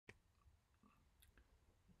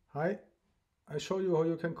Hi, I show you how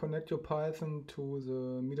you can connect your Python to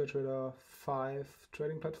the MetaTrader 5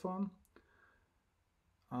 trading platform.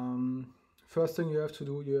 First thing you have to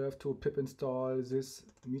do, you have to pip install this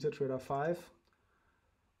MetaTrader 5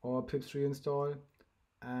 or pip3 install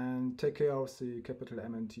and take care of the capital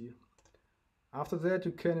M and T. After that,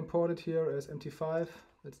 you can import it here as MT5,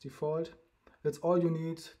 that's default. That's all you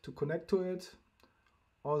need to connect to it.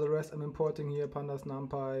 All the rest I'm importing here, pandas,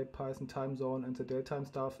 numpy, Python time zone, and the datetime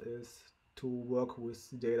stuff is to work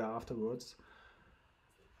with the data afterwards.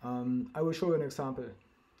 I will show you an example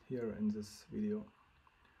here in this video.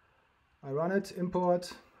 I run it,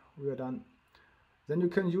 import, we are done. Then you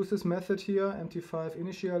can use this method here, MT5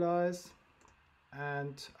 initialize,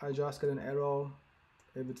 and I just get an error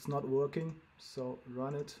if it's not working. So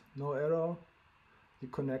run it, no error, the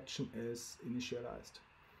connection is initialized.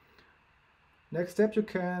 Next step, you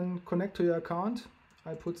can connect to your account.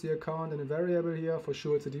 I put the account in a variable here, for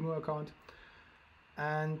sure it's a demo account.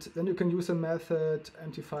 And then you can use a method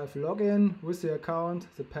MT5 login with the account,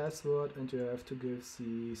 the password, and you have to give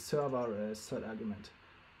the server as third argument.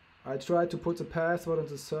 I tried to put the password and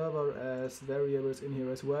the server as variables in here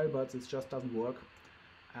as well, but this just doesn't work.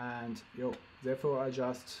 And therefore I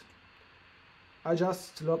just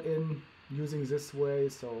log in using this way,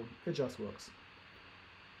 so it just works.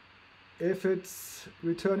 If it's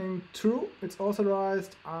returning true, it's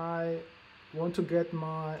authorized. I want to get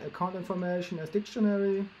my account information as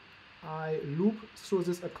dictionary. I loop through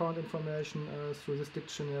this account information through this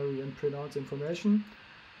dictionary and print out the information.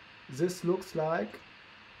 This looks like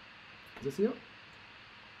this here.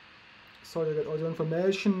 So you get all the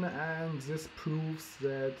information, and this proves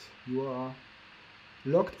that you are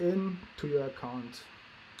logged in to your account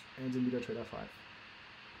in the MetaTrader 5.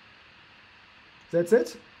 That's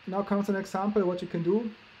it. Now comes an example of what you can do.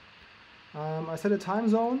 I set a time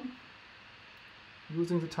zone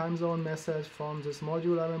using the time zone message from this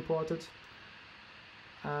module I've imported.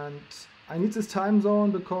 And I need this time zone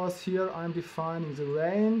because here I'm defining the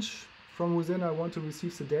range from within I want to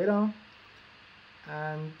receive the data.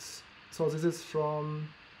 And so this is from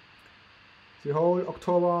the whole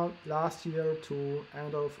October last year to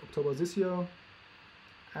end of October this year.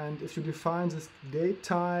 And if you define this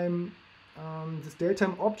datetime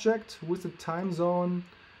object with the time zone,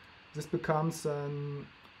 this becomes a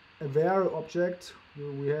var object.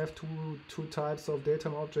 We have two types of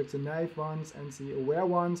datetime objects, the naive ones and the aware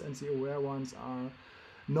ones, and the aware ones are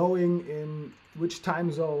knowing in which time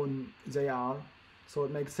zone they are. So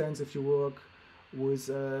it makes sense if you work with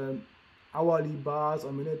hourly bars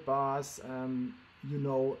or minute bars, you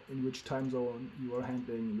know in which time zone you are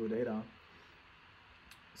handling your data.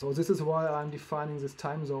 So this is why I'm defining this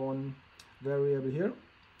time zone variable here.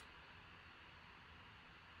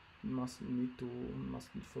 Mustn't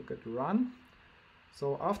forget to run.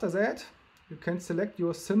 So after that, you can select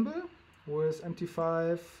your symbol with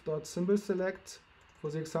mt5.symbol select. For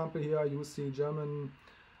the example here, I use the German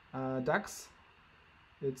DAX.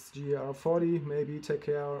 It's GR40. Maybe take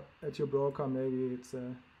care at your broker. Maybe it's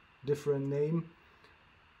a different name.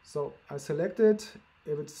 So I select it.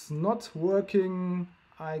 If it's not working,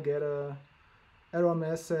 I get a error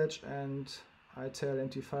message and I tell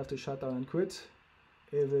MT5 to shut down and quit.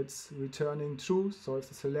 If it's returning true, so if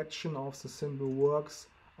the selection of the symbol works,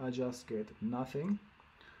 I just get nothing.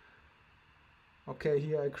 Okay,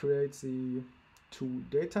 here I create the two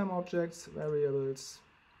datetime objects, variables.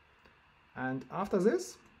 And after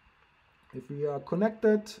this, if we are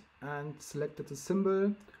connected and selected the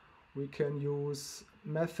symbol, we can use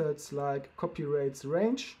methods like copy rates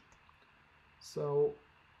range. So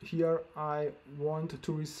here I want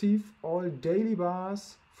to receive all daily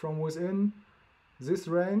bars from within this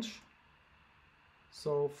range.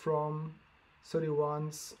 So from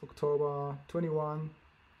 31st October 21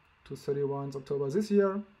 to 31st October this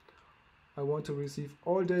year, I want to receive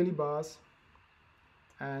all daily bars,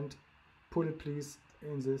 and put it please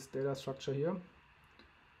in this data structure here.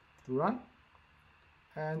 Run.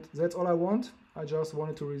 And that's all I want. I just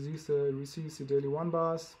wanted to receive the daily 1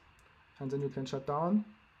 bars, and then you can shut down.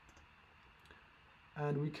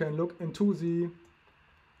 And we can look into the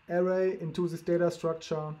array, into this data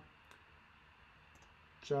structure,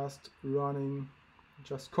 just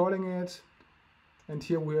calling it. And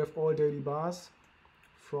here we have all daily bars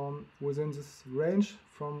from within this range,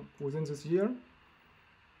 from within this year.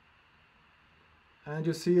 And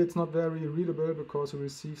you see it's not very readable because it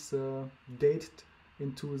receives the date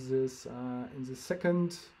into this in the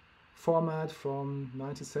second format from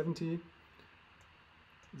 1970.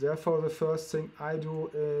 Therefore, the first thing I do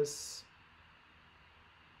is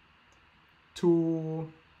to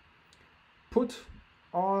put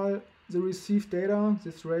all the received data,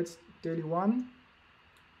 this rates daily 1,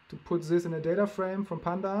 to put this in a data frame from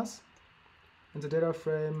pandas. And the data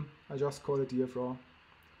frame, I just call it dfraw.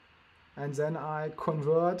 And then I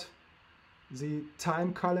convert the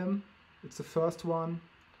time column, it's the first one,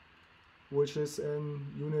 which is in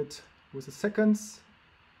unit with the seconds.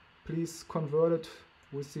 Please convert it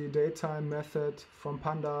with the datetime method from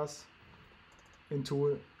pandas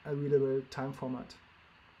into a readable time format.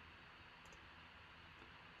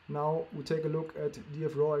 Now we take a look at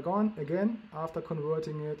dfraw again after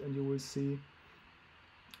converting it, and you will see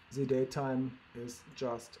the datetime is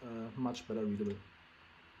just much better readable.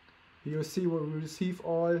 Here you see we receive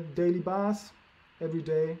all daily bars every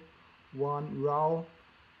day, one row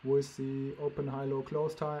with the open, high, low,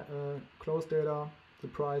 close data, the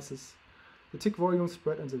prices, the tick volume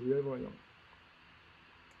spread, and the real volume.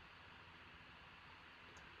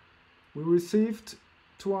 We received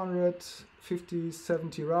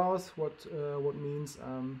 250-70 rows, what means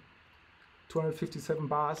 257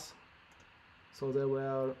 bars. So there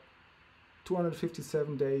were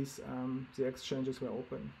 257 days the exchanges were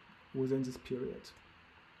open within this period.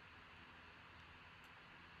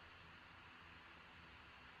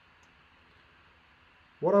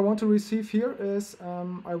 What I want to receive here is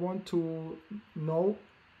I want to know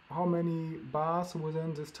how many bars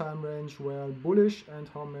within this time range were bullish and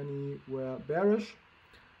how many were bearish.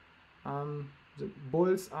 The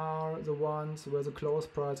bulls are the ones where the close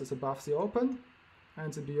price is above the open,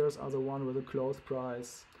 and the bears are the one where the close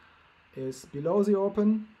price is below the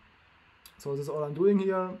open. So this is all I'm doing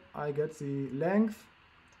here. I get the length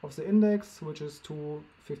of the index, which is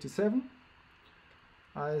 257.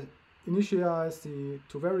 I initialize the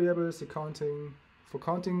two variables, the counting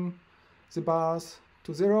the bars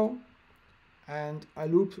to 0, and I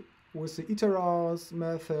loop with the iterator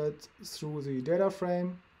method through the data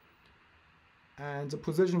frame, and the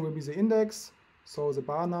position will be the index, so the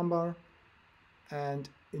bar number, and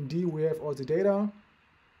in D we have all the data,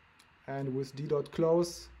 and with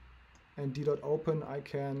d.close and d.open I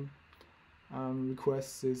can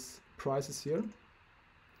request these prices here.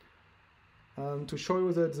 To show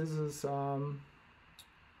you that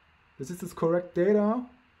this is correct data,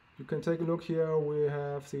 you can take a look here. We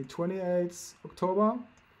have the 28th October.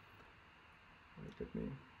 Let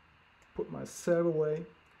me put myself away.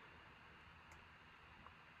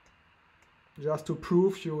 Just to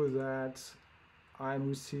prove you that I'm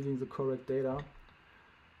receiving the correct data.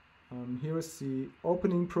 Here is the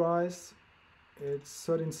opening price. It's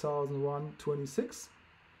 13,126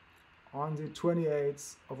 on the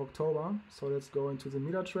 28th of October. So let's go into the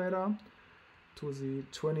MetaTrader to the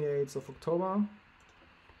 28th of October.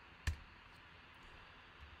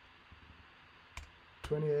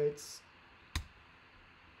 28th,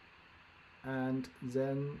 and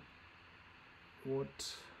then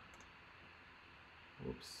what?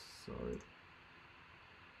 Oops, sorry.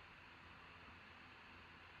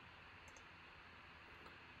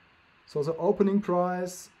 So the opening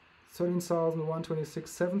price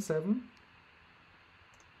 13,126.77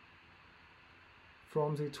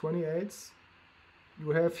 from the 28th. You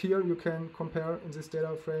have here, you can compare in this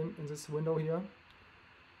data frame, in this window here.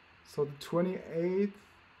 So the 28th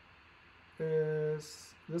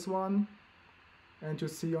is this one, and you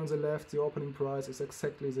see on the left the opening price is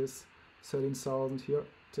exactly this 13,000 here.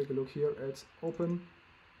 Take a look here at open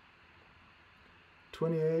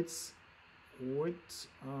 28th with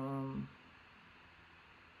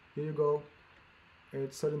here you go,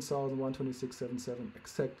 it's 13,126.77,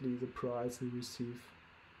 exactly the price we receive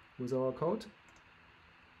with our code.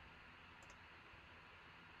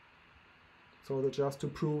 So that's just to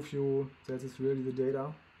prove you that is really the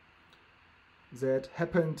data that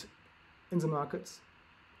happened in the markets.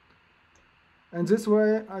 And this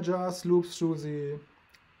way I just loop through the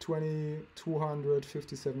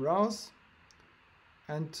 257 rows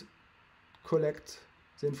and collect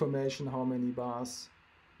the information how many bars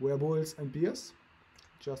were bulls and bears.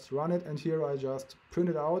 Just run it, and here I just print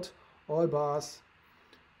it out, all bars.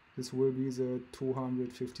 This will be the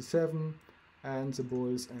 257 and the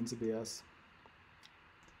bulls and the bears.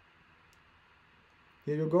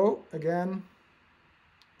 Here you go again,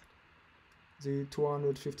 the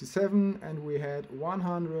 257, and we had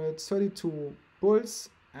 132 bulls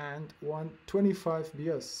and 125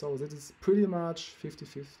 bears. So that is pretty much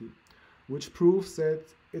 50-50, which proves that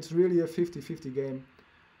it's really a 50-50 game.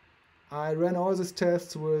 I ran all these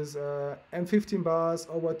tests with M15 bars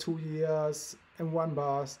over 2 years, M1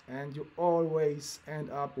 bars, and you always end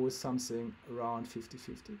up with something around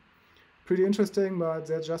 50-50. Pretty interesting, but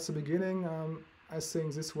that's just the beginning. I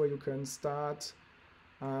think this way you can start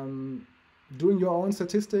doing your own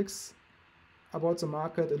statistics. about the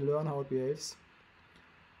market and learn how it behaves.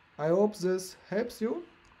 I hope this helps you,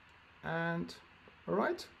 and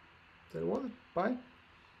alright, that was it. Bye.